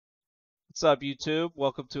What's up, YouTube?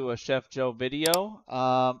 Welcome to a Chef Joe video.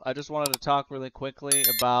 I just wanted to talk really quickly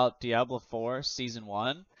about Diablo 4 Season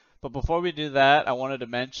 1. But before we do that, I wanted to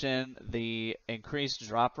mention the increased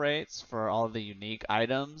drop rates for all of the unique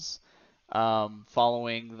items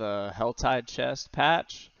following the Helltide chest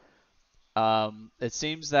patch. It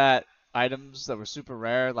seems that items that were super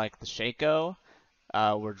rare, like the Shaco,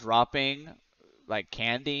 were dropping like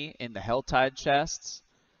candy in the Helltide chests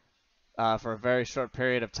for a very short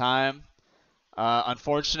period of time.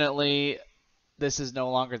 Unfortunately, this is no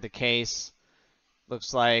longer the case.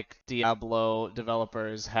 Looks like Diablo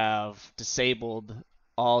developers have disabled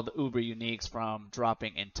all the Uber uniques from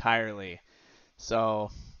dropping entirely. So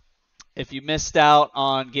if you missed out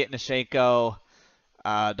on getting a Shaco,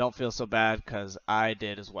 don't feel so bad because I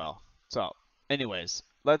did as well. So, anyways,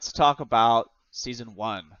 let's talk about Season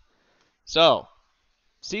 1. So,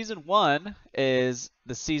 Season 1 is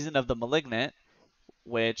the Season of the Malignant,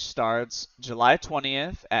 which starts July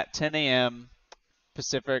 20th at 10 a.m.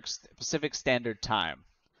 Pacific Standard Time.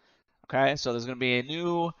 Okay, so there's going to be a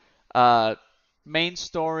new uh, main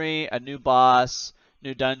story, a new boss,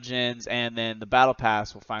 new dungeons, and then the battle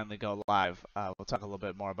pass will finally go live. We'll talk a little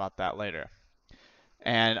bit more about that later.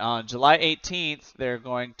 And on July 18th, they're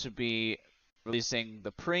going to be releasing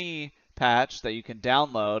the pre-patch that you can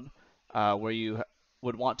download, where you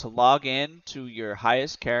would want to log in to your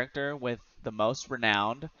highest character with the most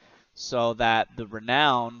renowned, so that the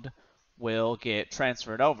renowned will get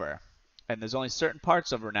transferred over. And there's only certain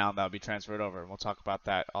parts of renown that will be transferred over, and we'll talk about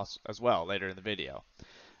that also, as well later in the video.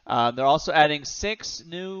 They're also adding 6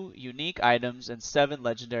 new unique items and 7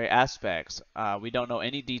 legendary aspects. We don't know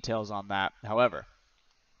any details on that, however.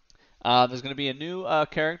 There's going to be a new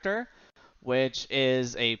character, which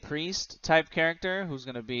is a priest type character who's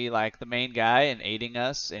going to be like the main guy and aiding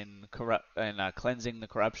us in cleansing the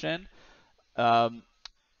corruption. Um,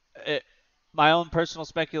 it, my own personal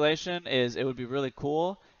speculation is it would be really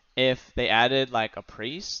cool if they added like a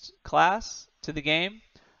priest class to the game.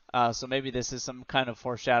 So maybe this is some kind of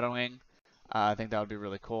foreshadowing. I think that would be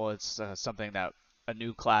really cool. It's something that a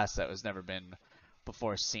new class that was never been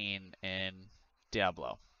before seen in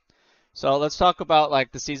Diablo. So let's talk about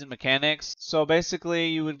like the season mechanics. So basically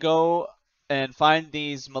you would go and find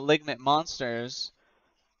these malignant monsters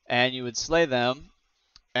and you would slay them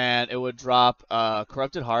and it would drop a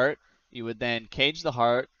corrupted heart. You would then cage the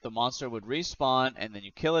heart, the monster would respawn, and then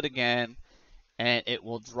you kill it again and it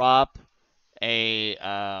will drop a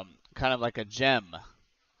kind of like a gem,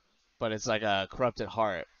 but it's like a corrupted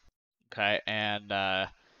heart. Okay, and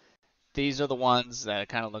these are the ones that it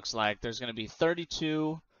kind of looks like. There's going to be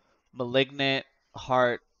 32 malignant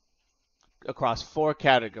heart across 4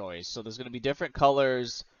 categories. So there's going to be different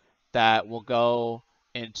colors that will go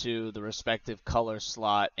into the respective color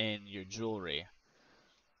slot in your jewelry.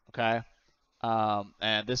 Okay?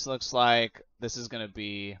 And this looks like this is going to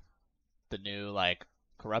be the new like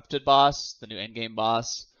corrupted boss, the new endgame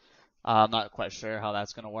boss. I'm not quite sure how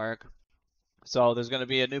that's going to work. So there's going to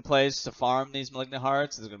be a new place to farm these malignant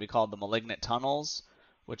hearts. It's going to be called the Malignant Tunnels,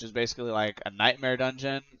 which is basically like a nightmare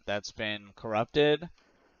dungeon that's been corrupted.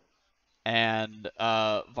 And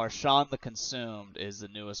Varshan the Consumed is the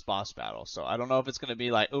newest boss battle. So I don't know if it's going to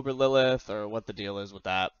be like Uber Lilith or what the deal is with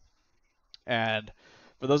that. And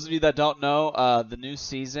for those of you that don't know, the new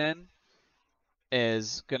season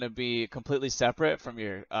is going to be completely separate from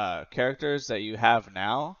your characters that you have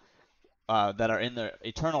now that are in the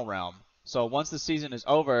Eternal Realm. So once the season is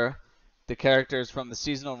over, the characters from the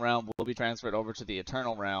seasonal realm will be transferred over to the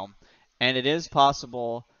Eternal Realm. And it is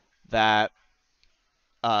possible that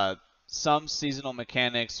some seasonal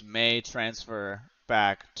mechanics may transfer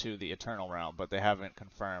back to the Eternal Realm, but they haven't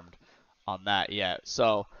confirmed on that yet.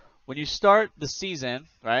 So when you start the season,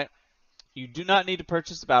 right, you do not need to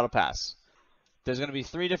purchase the Battle Pass. There's going to be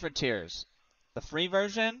 3 different tiers. The free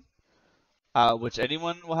version, which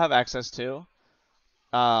anyone will have access to.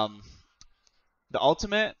 The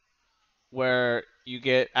Ultimate, where you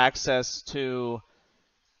get access to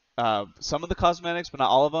some of the cosmetics, but not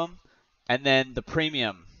all of them. And then the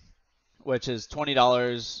Premium, which is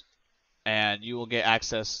 $20, and you will get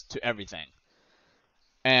access to everything.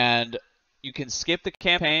 And you can skip the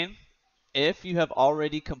campaign if you have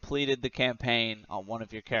already completed the campaign on one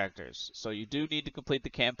of your characters. So you do need to complete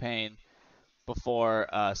the campaign before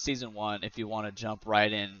Season 1 if you want to jump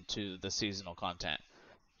right into the seasonal content.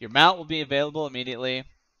 Your mount will be available immediately,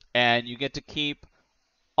 and you get to keep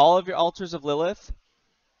all of your altars of Lilith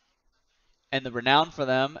and the renown for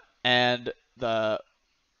them and the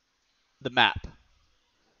map.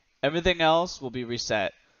 Everything else will be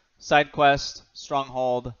reset. Side quest,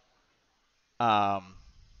 stronghold, the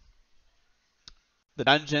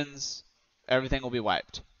dungeons, everything will be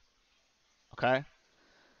wiped. Okay?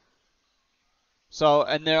 So,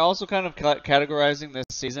 and they're also kind of categorizing this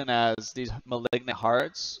season as these malignant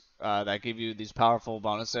hearts that give you these powerful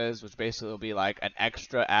bonuses, which basically will be like an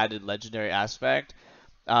extra added legendary aspect.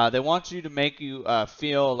 They want you to make you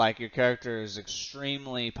feel like your character is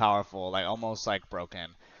extremely powerful, like almost like broken.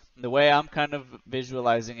 The way I'm kind of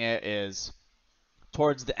visualizing it is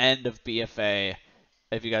towards the end of BFA,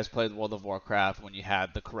 if you guys played World of Warcraft, when you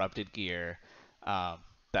had the corrupted gear um,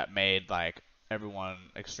 that made like everyone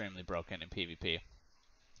extremely broken in PvP.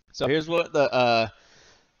 So here's what the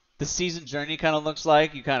season journey kind of looks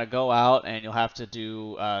like. You kind of go out and you'll have to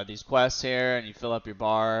do these quests here, and you fill up your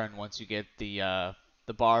bar. And once you get the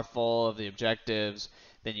bar full of the objectives,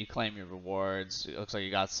 then you claim your rewards. It looks like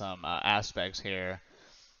you got some aspects here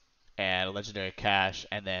and a legendary cache.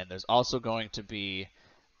 And then there's also going to be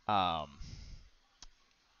um,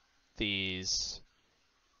 these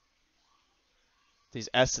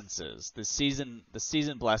essences, the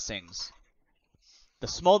season blessings, the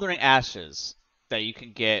smoldering ashes that you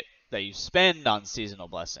can get that you spend on seasonal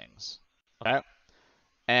blessings. Okay?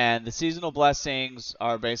 And the seasonal blessings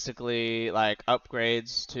are basically like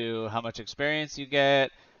upgrades to how much experience you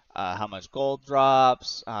get, how much gold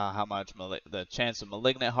drops, how much the chance of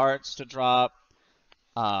malignant hearts to drop,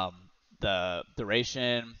 um, the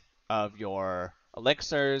duration of your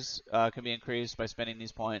elixirs can be increased by spending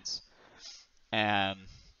these points. And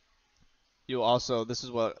you also, this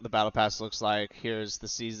is what the battle pass looks like. Here's the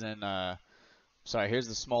season, here's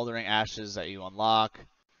the smoldering ashes that you unlock.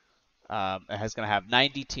 It is going to have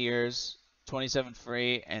 90 tiers, 27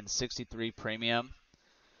 free, and 63 premium.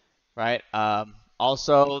 Right.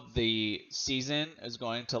 Also, the season is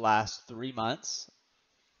going to last 3 months,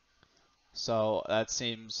 so that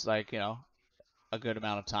seems like a good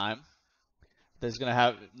amount of time. There's going to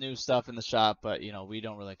have new stuff in the shop, but we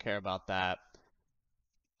don't really care about that.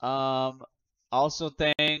 Um, Also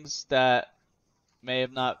things that may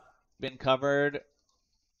have not been covered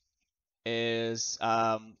is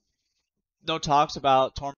no talks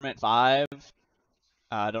about Torment 5.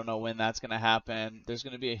 I don't know when that's going to happen. There's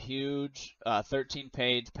going to be a huge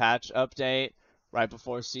 13-page patch update right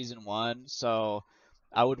before Season 1, so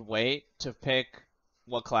I would wait to pick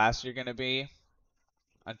what class you're going to be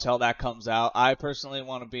until that comes out. I personally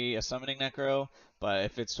want to be a Summoning Necro, but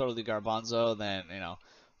if it's totally Garbanzo, then,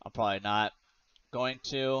 I'm probably not going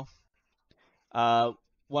to. Uh,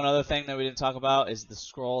 One other thing that we didn't talk about is the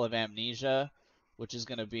Scroll of Amnesia, which is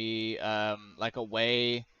going to be like a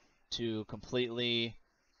way to completely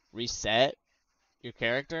reset your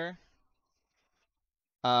character.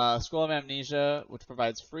 Scroll of Amnesia, which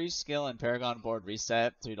provides free skill and Paragon board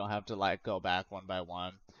reset, so you don't have to like go back one by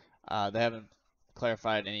one. They haven't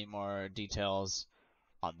clarified any more details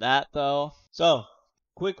on that though. So,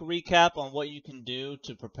 quick recap on what you can do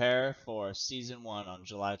to prepare for Season 1 on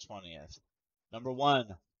July 20th. Number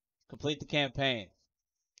 1, complete the campaign.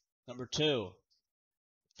 Number 2,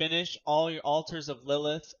 finish all your altars of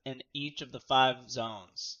Lilith in each of the 5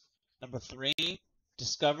 zones. Number 3,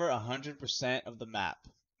 discover 100% of the map.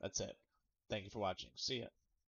 That's it. Thank you for watching. See ya.